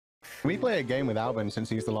Can we play a game with Alban since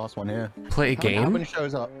he's the last one here? Play a game? When Alban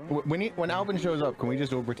shows up, when Alban shows up, can we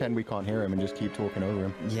just all pretend we can't hear him and just keep talking over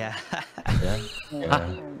him? Yeah.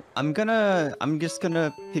 Yeah. I'm just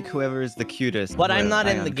gonna pick whoever is the cutest. But I'm not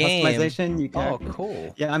in the game. Customization, you can. Oh,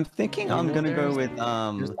 cool. Yeah, I'm thinking I'm gonna go with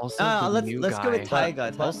let's go with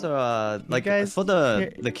Taiga. Also, like for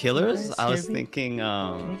the killers, I was thinking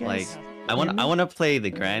like I want to play the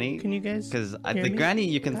granny. Can you guys? Because the granny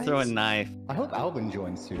you can throw a knife. I hope Alban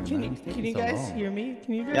joins soon. Can you guys hear me?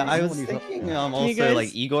 Can you guys? Yeah, I was thinking also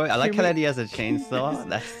like Igor. I like how he has a chainsaw.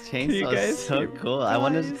 That chainsaw is so cool. I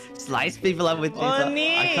want to slice people up with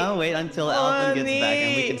chainsaw. I can't wait until Alban gets back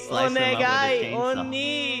and we can slice them up with a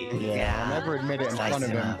chainsaw. Yeah, I'll never admit it in front of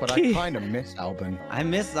him, but I kind of miss Alban. I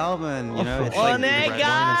miss Alban, you know. It's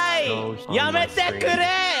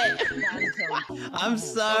I'm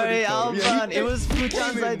sorry, Alban. It was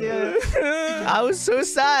Fuchan's idea. I was so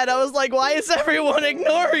sad. I was like, why is everyone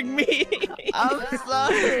ignoring me? I'm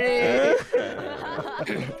sorry.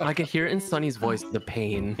 I could hear it in Sonny's voice, the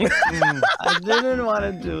pain. I didn't want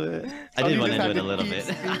to do it. I did want to do it a little bit.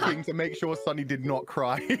 Speaking to make sure Sonny did not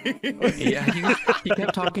cry. Yeah, he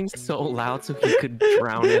kept talking so loud so he could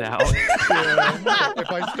drown it out. Yeah.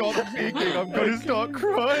 If I stop speaking, I'm gonna start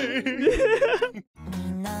crying.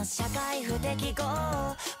 社会不適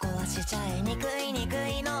合壊しちゃいにくい